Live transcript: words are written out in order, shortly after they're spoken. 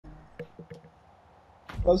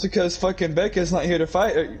That's because fucking Becca's not here to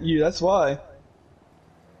fight you, that's why.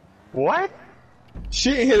 What?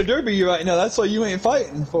 She ain't here to derby you right now, that's why you ain't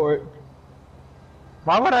fighting for it.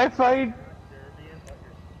 Why would I fight?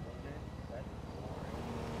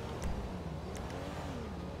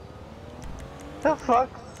 The fuck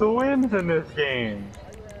wins in this game?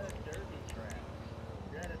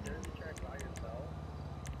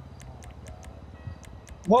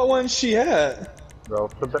 What one's she at? Bro,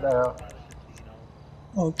 flip it out.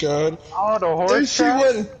 Oh god. Oh, the horse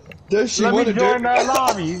track? Does she Let want me to join do that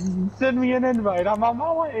lobby. Send me an invite. I'm on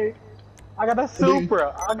my way. I got a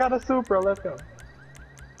Supra. Let's go.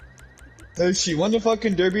 Does she want to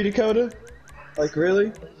fucking derby Dakota? Like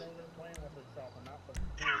really?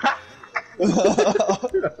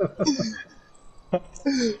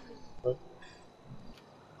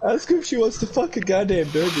 Ask if she wants to fuck a goddamn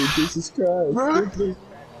derby, Jesus Christ.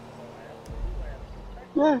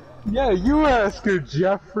 Yeah, you ask her,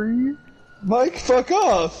 Jeffrey. Mike, fuck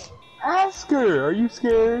off! Ask her. Are you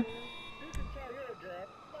scared?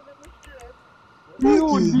 Do you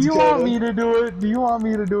want me to do it? Do you want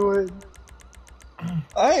me to do it?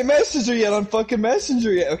 I ain't messaged her yet on fucking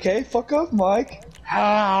Messenger yet, okay? Fuck off, Mike.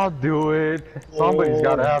 I'll do it. Somebody's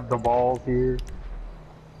gotta have the balls here.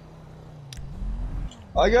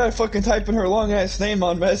 I gotta fucking type in her long ass name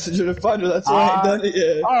on Messenger to find her, that's why I ain't done it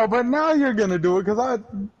yet. Oh, but now you're gonna do it, cause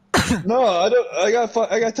No, I don't. I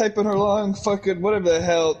gotta type in her long fucking whatever the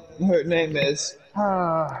hell her name is.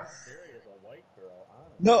 No,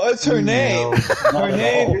 it's her name. Her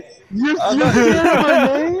name. You're scared of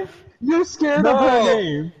her name? You're scared of her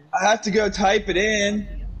name? I have to go type it in.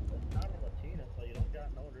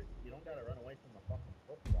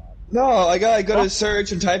 No, I gotta go to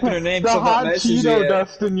search and type in her name. The hot Cheeto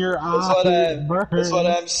dust in your eye. That's what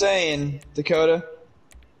I'm saying, Dakota.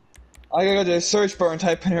 I gotta go to the search bar and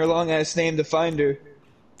type in her long ass name to find her.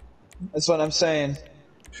 That's what I'm saying.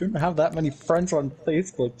 Shouldn't have that many friends on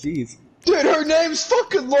Facebook, jeez. Dude, her name's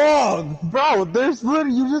fucking long! Bro, there's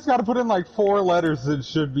literally, you just gotta put in like 4 letters that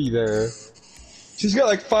should be there. She's got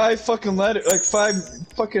like 5 fucking letters, like 5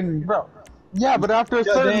 fucking... Bro. Yeah, but after a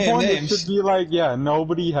certain point names. it should be like, yeah,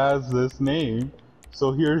 nobody has this name,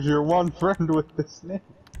 so here's your one friend with this name.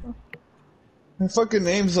 Her fucking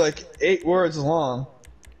name's like 8 words long.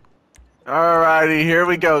 Alrighty, here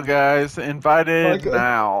we go, guys. Invited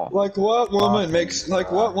now. Like what woman makes,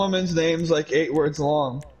 like what woman's name's like 8 words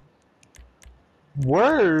long?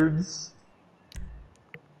 Words?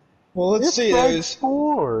 Well, let's see, like there's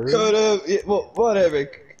 4. Coda, well,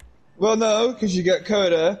 whatever. Well, no, because you got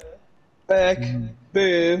Coda, Beck,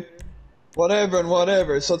 Boo, whatever and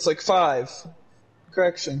whatever, so it's like 5.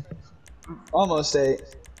 Correction. Almost 8.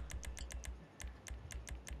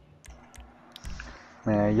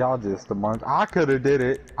 Man, y'all just a monk. I could've did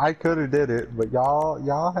it. But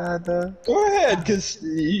y'all had to. Go ahead, because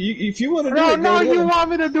if you want to do it, No, you want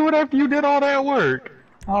me to do it after you did all that work.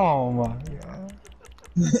 Oh my god.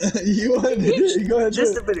 You want to do it, go ahead.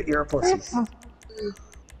 Just a bit of ear pussies.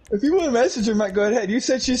 If you want to message her, Mike, go ahead. You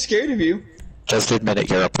said she's scared of you. Just admit it,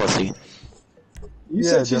 you're a pussy. You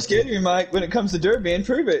said she's scared of you, Mike, when it comes to Derby, and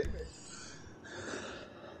prove it.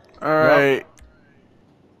 Alright.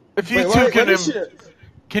 If you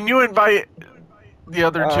can you invite the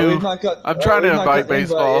other two? I'm trying to invite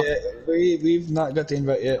baseball. We've not got the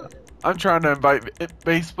invite yet. I'm trying to invite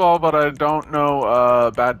baseball, but I don't know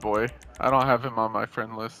Bad Boy. I don't have him on my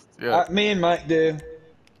friend list yet. Me and Mike do.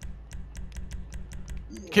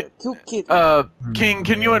 King,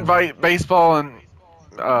 can you invite baseball and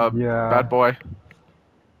Bad Boy?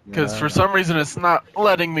 Because for some reason it's not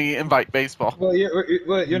letting me invite baseball. Well,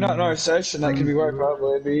 you're not in our session. That could be why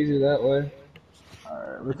probably. It'd be easier that way.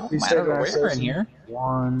 We're in here.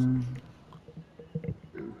 1,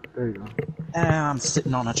 2, there you go. I'm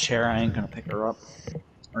sitting on a chair. I ain't gonna pick her up.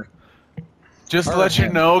 Just to let you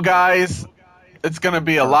know, guys, it's gonna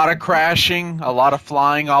be a lot of crashing, a lot of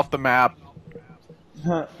flying off the map.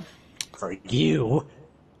 For you.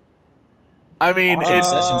 I mean,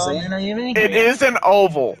 it is an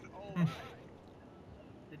oval.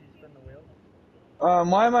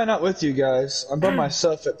 Why am I not with you guys? I'm by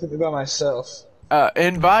myself. It put me by myself.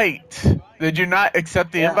 Invite. Did you not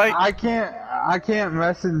accept the invite? I can't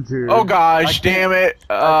message. Oh gosh, damn it.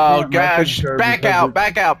 Oh gosh. Back out.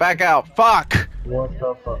 Fuck. What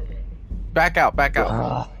the fuck? Back out.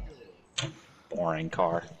 Boring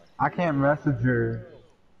car. I can't message her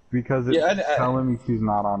because it's telling me she's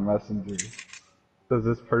not on Messenger. Says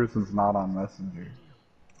this person's not on Messenger.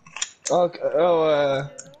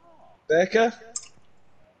 Becca?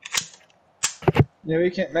 Yeah, we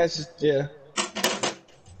can't message, yeah.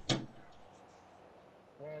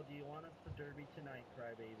 do you want us to derby tonight,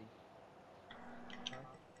 crybaby? Huh?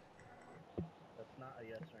 That's not a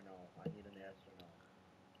yes or no. I need an yes or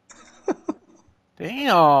no.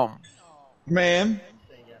 Damn. Ma'am.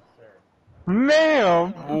 Say yes, sir.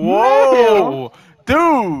 Ma'am. Whoa,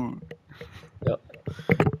 dude. Yep.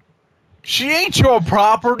 She ain't your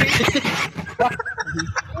property.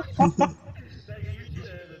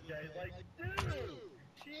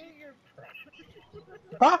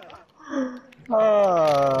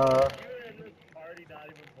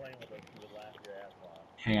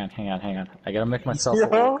 Hang on. I gotta make myself a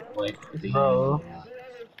little like the.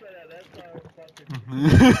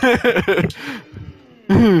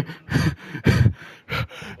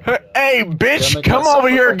 Hey, bitch, come over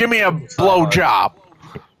here and give me a blowjob.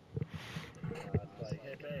 Hey,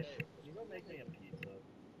 babe, you go make me a pizza.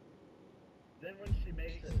 Then when she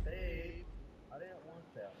makes it, babe, I didn't want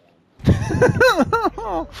that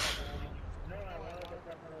one. No, I wanted the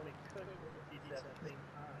pepperoni cooked with the pizza at the same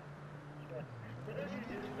time. What did you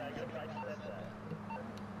do, Zach, if I said that?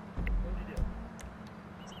 What did you do?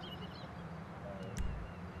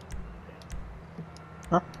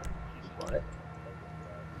 What?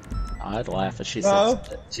 I'd laugh if she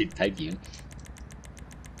said she'd peg you.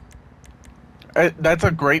 That's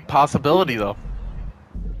a great possibility, though.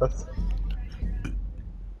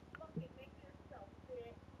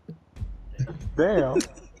 Damn.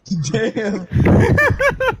 Damn.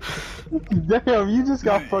 Damn, you just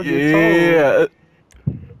got fucking told. Yeah.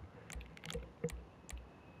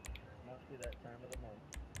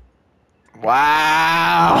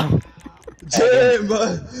 Wow. Damn,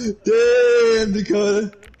 damn,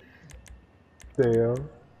 Dakota. Damn.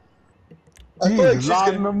 I feel like she's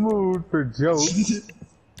not in the mood for jokes.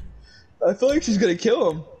 I feel like she's gonna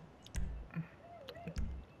kill him.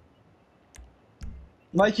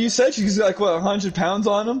 Mike, you said she's like, what, 100 pounds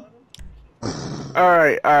on him?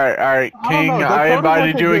 Alright, King, I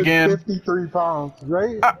invited you again. 53 pounds,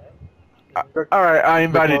 right? Alright, I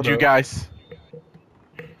invited you guys.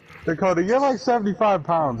 Dakota, you're like 75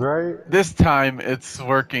 pounds, right? This time it's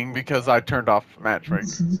working because I turned off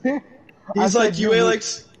matchmaking. He's like, you weigh like...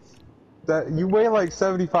 You weigh like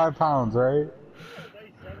 75 pounds, right?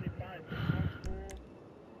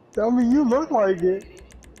 Tell me you look like it.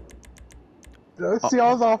 See,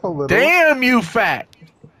 I was off a little. Damn, you fat!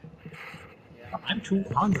 I'm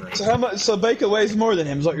 200. So how much? So Baker weighs more than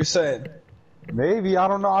him, is what you're saying? Maybe, I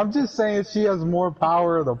don't know. I'm just saying she has more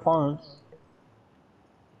power of the punch.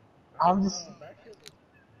 I'm just...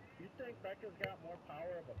 You think Becca's got more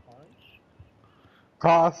power of a punch?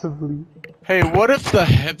 Possibly. Hey, what if the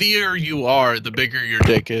heavier you are, the bigger your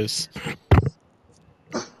dick is?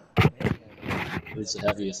 Who's the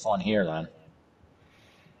heaviest one here, then?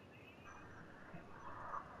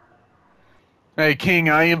 Hey, King,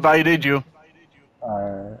 I invited you.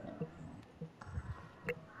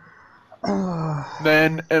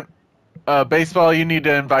 Then, baseball, you need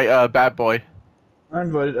to invite Bad Boy. I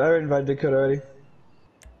invited Dakota already.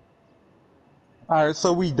 Alright,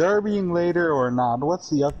 so we derbying later or not? What's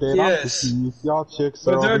the update? Yes. Y'all chicks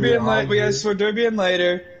We're derbying later. Yes, we're derbying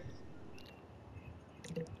later.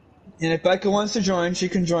 And if Becca wants to join, she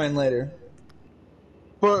can join later.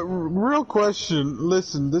 But real question,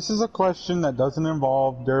 listen, this is a question that doesn't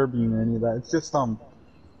involve derbying or any of that. It's just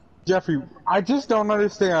Jeffrey, I just don't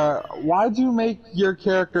understand. Why'd you make your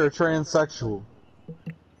character a transsexual?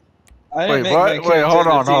 I didn't make my character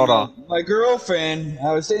hold on. My girlfriend,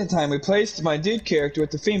 I was saying time, replaced my dude character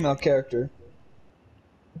with the female character.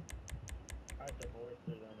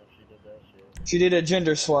 She did a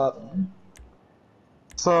gender swap.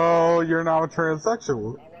 So you're now a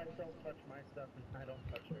transsexual.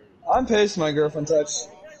 I'm pissed my girlfriend touched.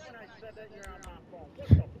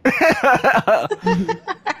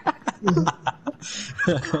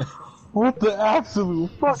 What the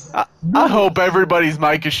absolute fuck? I hope everybody's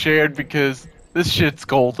mic is shared because this shit's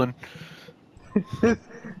golden.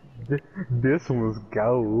 This was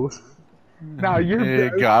gold. Now you're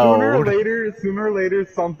sooner or later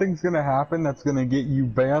something's gonna happen that's gonna get you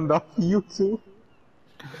banned off YouTube.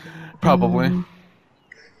 Probably.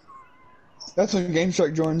 That's when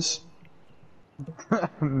GameShark joins.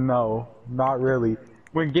 No, not really.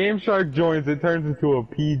 When GameShark joins, it turns into a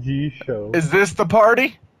PG show. Is this the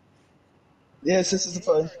party? Yes, this is the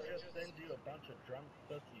party.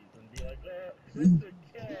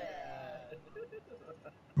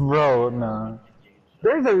 Bro, nah.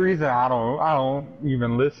 There's a reason I don't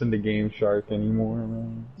even listen to GameShark anymore,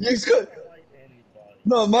 man. He's good.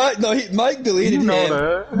 No, Mike deleted him.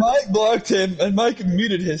 That. Mike blocked him, and Mike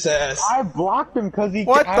muted his ass. I blocked him because he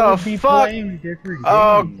would be playing different games.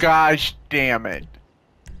 Oh gosh, damn it!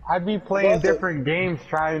 I'd be playing different games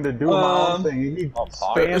trying to do my own thing.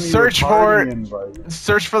 Search for it.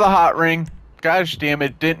 Search for the hot ring. Gosh damn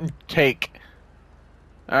it, didn't take.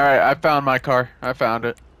 Alright, I found my car. I found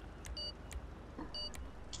it.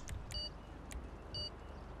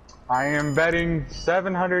 I am betting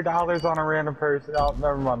 $700 on a random person. Oh,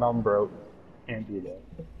 never mind, I'm broke. Can't do that.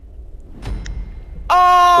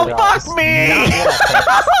 Oh, fuck me!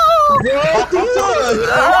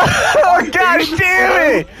 Oh, gosh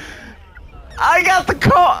damn it! I got the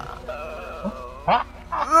car!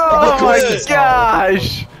 Oh my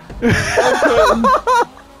gosh!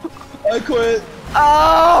 I quit.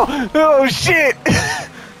 Oh shit!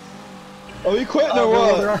 Are we quitting or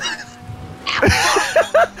what?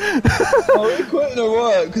 Are we quitting or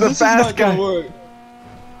what? Because this is not gonna work.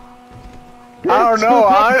 I don't know.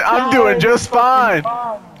 I'm doing just fine.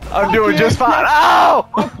 I'm doing just fine. Ow!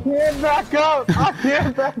 I can't back up. I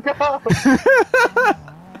can't back up.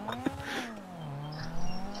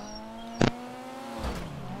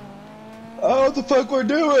 Oh, what the fuck we're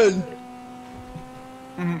doing?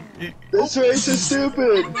 This race is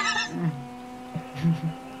stupid.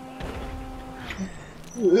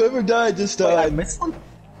 Whoever died just died. Wait, I missed one?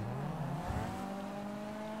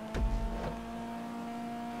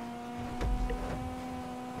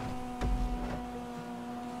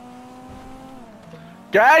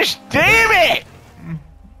 Gosh damn it!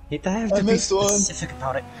 You have to be specific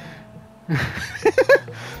about it.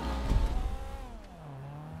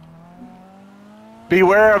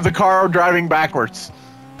 Beware of the car driving backwards.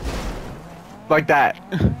 Like that.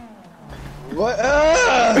 What?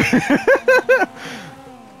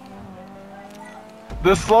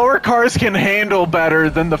 The slower cars can handle better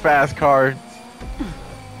than the fast cars.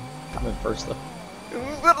 I'm in first though.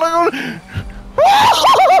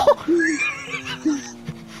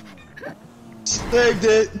 Saved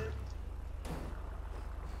it.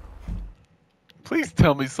 Please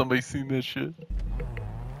tell me somebody's seen this shit.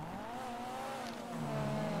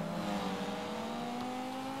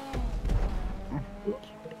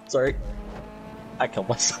 Sorry. I killed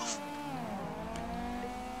myself.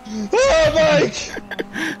 Oh, Mike!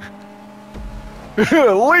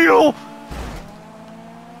 Lethal!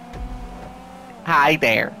 Hi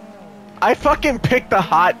there. I fucking picked the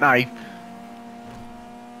hot knife.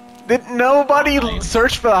 Did nobody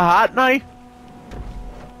search for the hot knife?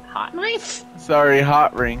 Hot knife? Sorry,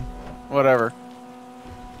 hot ring. Whatever.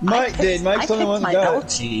 Mike did. Mike's the only one that got it.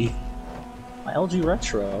 LG. My LG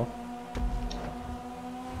Retro.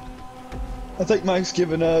 I think Mike's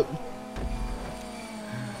giving up.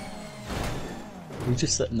 You're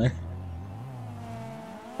just sitting there.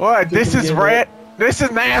 What? This is red. This is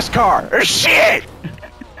NASCAR. Oh, shit!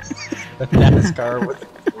 A NASCAR with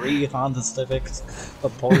 3 Honda Civics, a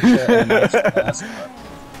Porsche, and a NASCAR.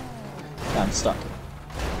 I'm stuck.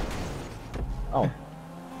 Oh.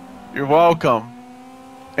 You're welcome.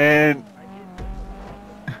 And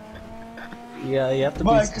yeah, you have to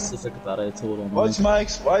Mike, be specific about it. It's a little annoying.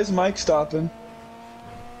 Why is Mike stopping?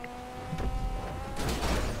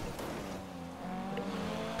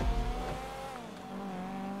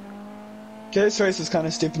 Okay, this race is kind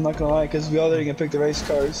of stupid, not gonna lie, because we all didn't pick the race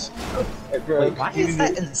cars. Wait, why is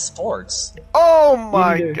that in sports? oh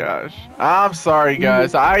my gosh. I'm sorry,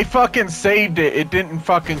 guys. I fucking saved it. It didn't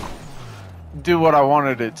fucking do what I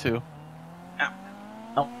wanted it to.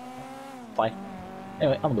 Oh. Bye.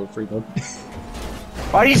 Anyway, I'm gonna go free mode.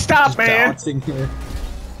 Why you stop, man? Here.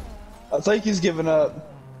 I think he's giving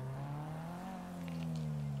up.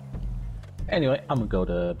 Anyway, I'm gonna go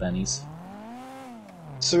to Benny's.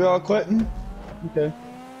 So we all quitting? Okay.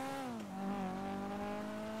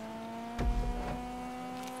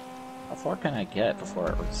 How far can I get before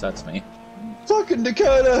it resets me? Fucking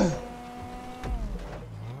Dakota!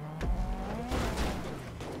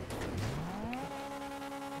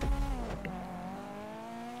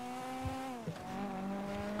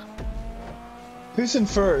 Who's in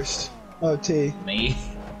first? Oh, T. Me?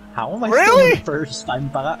 How am I Really? still in first?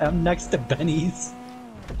 I'm next to Benny's.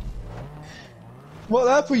 What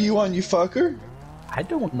app were you on, you fucker? I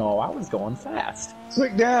don't know. I was going fast.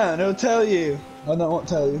 Click down, it'll tell you. Oh, no, it won't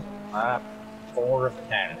tell you. 4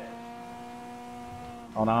 candidate.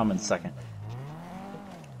 Oh, now I'm in second.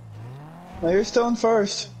 No, you're still in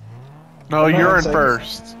first. No, you're in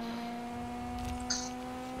first.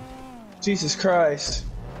 Jesus Christ.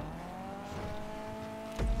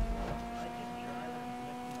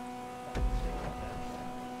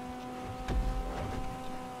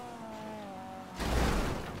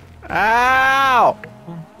 Ow!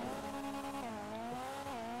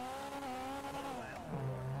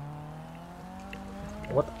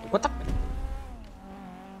 What the?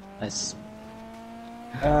 Nice.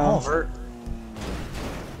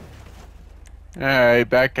 Alright,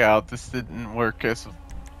 back out. This didn't work as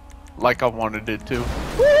like I wanted it to.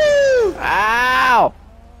 Woo! Ow!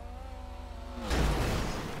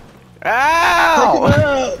 Take him Ow!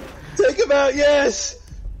 out! Take him out, yes!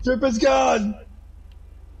 Dripper's gone!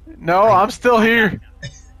 No, I'm still here.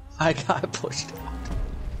 I got pushed out.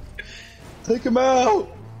 Take him out!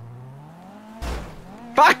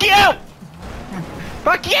 Fuck you!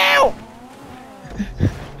 Fuck you!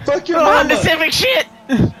 Fuck your Honda mama! Civic shit!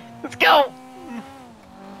 Let's go!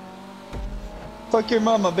 Fuck your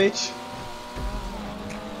mama, bitch!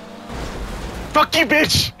 Fuck you,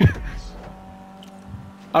 bitch!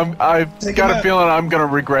 I've Take got him a out. feeling I'm gonna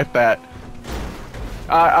regret that.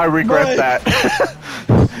 I regret Mike.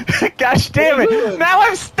 that. Gosh damn What are you it! doing? Now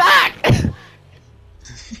I'm stuck!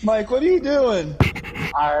 Mike, what are you doing?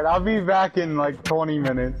 Alright, I'll be back in like 20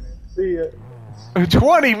 minutes. See ya.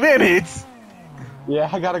 20 minutes? Yeah,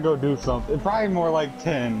 I gotta go do something. Probably more like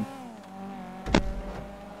 10.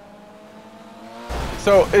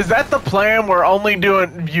 So, is that the plan? We're only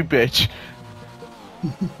doing... You bitch.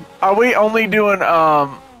 Are we only doing,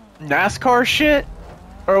 NASCAR shit?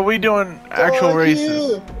 Or are we doing actual Fuck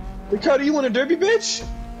races? you. Ricardo, you want a derby, bitch?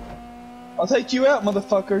 I'll take you out,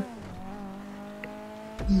 motherfucker.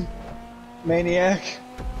 Maniac.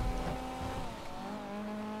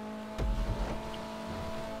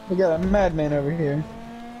 We got a madman over here.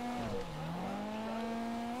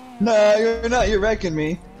 No, you're not. You're wrecking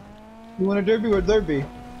me. You want a derby or derby?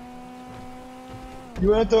 You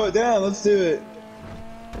want to throw it down? Let's do it.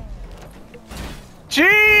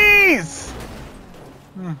 Jeez!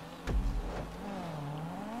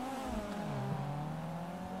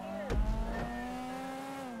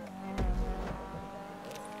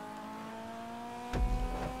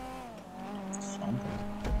 Something.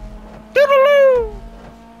 Doodaloo!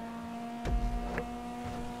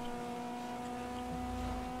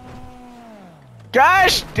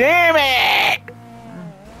 Gosh damn it!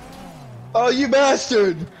 Oh, you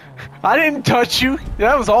bastard! I didn't touch you.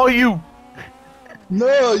 That was all you.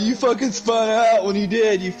 No, you fucking spun out when you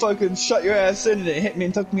did. You fucking shut your ass in and it hit me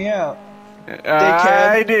and took me out.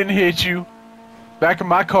 I didn't hit you. Back of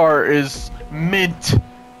my car is mint.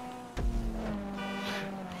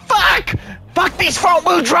 Fuck! Fuck these front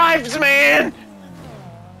wheel drives, man!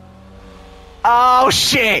 Oh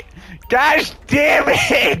shit! Gosh damn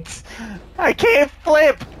it! I can't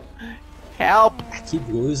flip! Help! I keep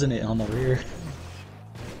losing it on the rear.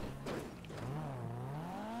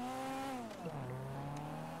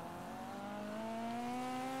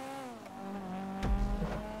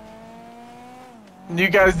 You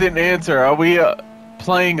guys didn't answer. Are we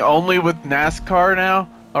playing only with NASCAR now?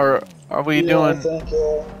 Or are we doing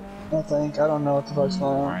I think. I don't know what the fuck's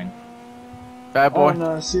going on. Fine. Bad I boy? don't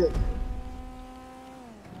know, shit.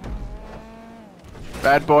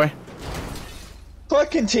 Bad boy?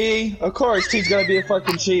 Fucking T. Of course, T's gotta be a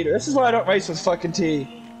fucking cheater. This is why I don't race with fucking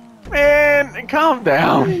T. Man, calm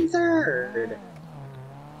down. Third.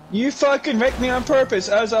 You fucking wrecked me on purpose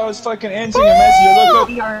as I was fucking answering your message. I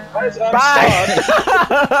look up as I'm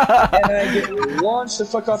stopped, Bye! and I get launched the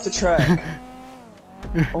fuck off the track.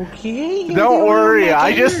 Okay. Don't worry,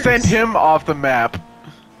 I just sent him off the map.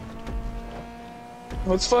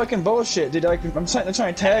 Well, it's fucking bullshit, dude. I'm trying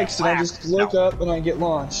to text, and I just look up and I get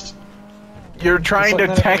launched. You're trying to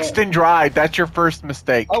text and drive. That's your first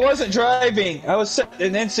mistake. I wasn't driving. I was,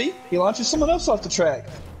 and then see, he launches someone else off the track.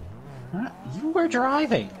 Huh? You were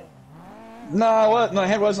driving. No, what? My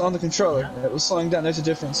head wasn't on the controller. It was slowing down. There's a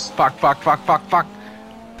difference. Fuck, fuck, fuck, fuck, fuck.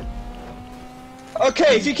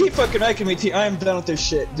 Okay, if you keep fucking wrecking me, T, I am done with this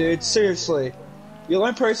shit, dude. Seriously. You're the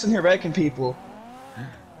only person here wrecking people.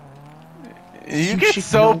 You get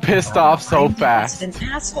so pissed off so I'm fast. an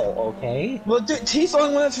asshole, okay? Well, dude, T's the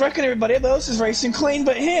only one that's wrecking everybody. Everybody else is racing clean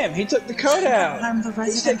but him. He took the code out. I'm the He's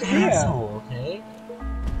resident taking me out. asshole, okay?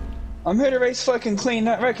 I'm here to race fucking clean,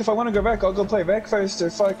 not wreck. If I want to go wreck, I'll go play wreck first or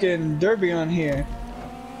fucking derby on here.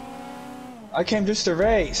 I came just to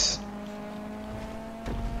race.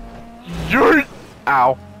 You're...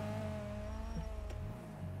 Ow.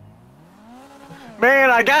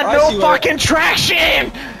 Man, I got I no see what- fucking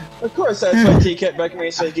traction! Of course, that's why T kept wrecking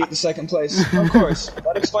me so he could get the second place. Of course,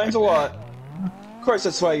 that explains a lot. Of course,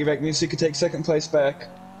 that's why you wrecked me so you could take second place back.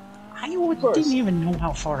 I course. didn't even know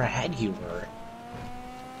how far ahead you were.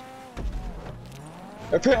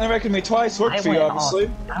 Apparently, wrecking me twice worked for you,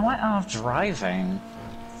 obviously. I went off driving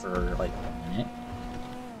for like a minute.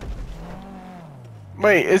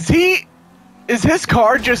 Wait, is his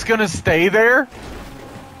car just gonna stay there?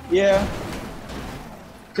 Yeah.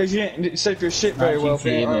 Because you didn't set up your shit very well.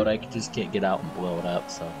 GTA mode, apparently. I could just get out and blow it up.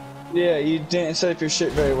 So Yeah, you didn't set up your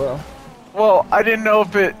shit very well. Well, I didn't know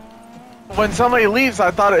if it when somebody leaves,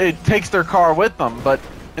 I thought it takes their car with them, but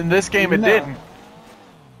in this game it No. didn't.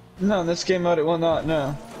 No, in this game mode it will not,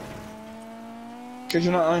 no. Because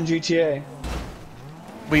you're not on GTA.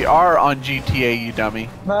 We are on GTA, you dummy.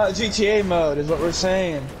 Not GTA mode is what we're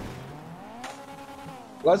saying.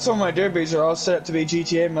 That's why my derbies are all set up to be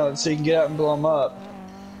GTA mode so you can get out and blow them up.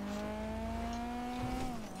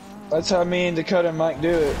 That's how me and Dakota and Mike do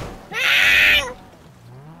it.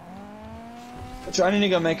 I need to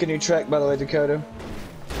go make a new track, by the way, Dakota.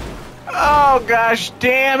 Oh gosh,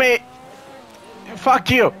 damn it!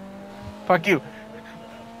 Fuck you! Fuck you!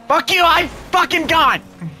 Fuck you! I'm fucking gone!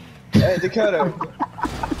 Hey, Dakota.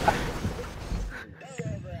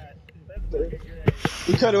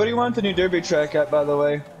 Dakota, what do you want the new derby track at, by the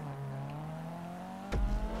way?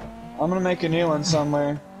 I'm gonna make a new one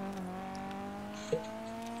somewhere.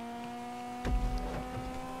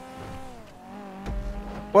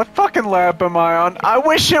 What fucking lap am I on? I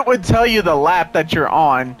wish it would tell you the lap that you're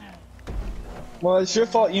on. Well, it's your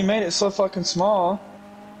fault you made it so fucking small.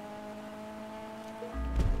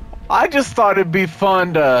 I just thought it'd be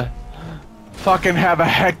fun to fucking have a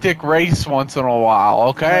hectic race once in a while,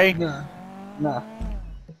 okay? Nah.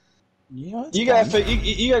 You know, it's You gotta, fun.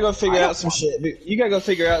 you gotta go figure out some shit. You gotta go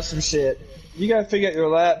figure out some shit. You gotta figure out your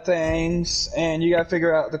lap things, and you gotta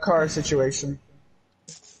figure out the car situation.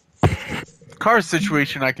 Car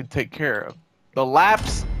situation I can take care of. The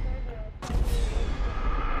laps,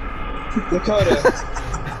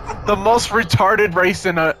 Dakota, the most retarded race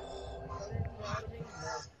in a...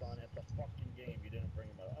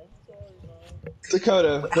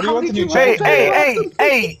 Dakota, what do you want the new track?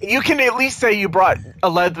 Hey, you can at least say you brought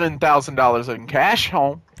 $11,000 in cash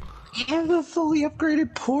home. And the fully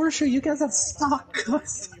upgraded Porsche. You guys have stock.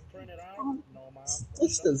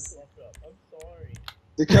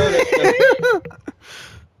 Dakota,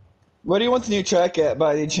 what do you want the new track at,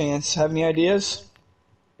 by any chance? Have any ideas?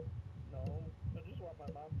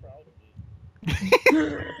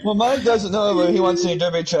 Well, Mike doesn't know where he wants any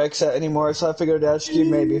derby tracks at anymore, so I figured I'd ask you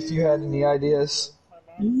maybe if you had any ideas.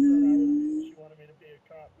 She wanted me to be a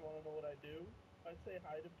cop. You want to know what I do? I say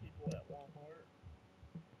hi to people at Walmart.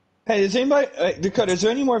 Hey, does anybody, Dakota, is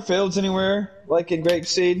there any more fields anywhere, like in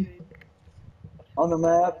Grapeseed? On the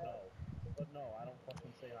map? But no, I don't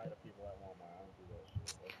fucking say hi to people at Walmart. I don't do that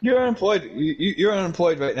shit. You're unemployed. You're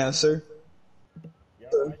unemployed right now, sir. Yeah, I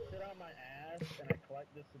sit on my ass and I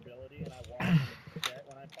collect disability and I walk in the set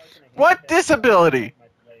when I park in a What handicap, disability? my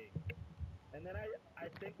leg. And then I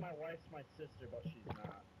think my wife's my sister, but she's not.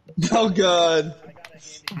 Oh God. I got a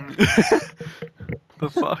handicap. The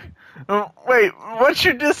fuck? Wait, what's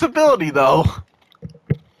your disability though? I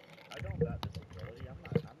don't got disability. I'm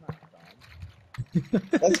not dumb.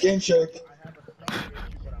 That's Game Shark. I have a stomach issue,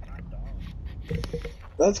 but I'm not dumb.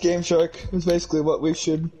 That's Game Shark. That's basically what we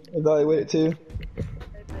should evaluate it to. Hey, babe,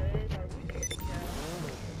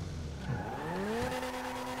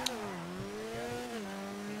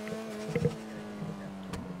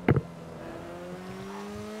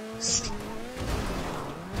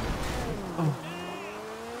 are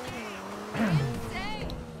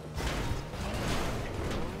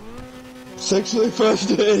we Sexually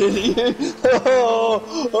frustrated.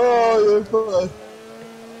 Oh, you're fun.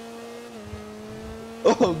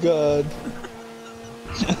 Oh God.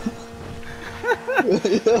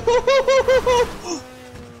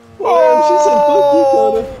 Oh, she said fuck you,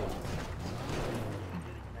 Connor.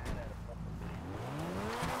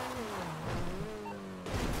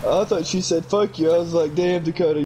 I thought she said fuck you. I was like, damn, Dakota.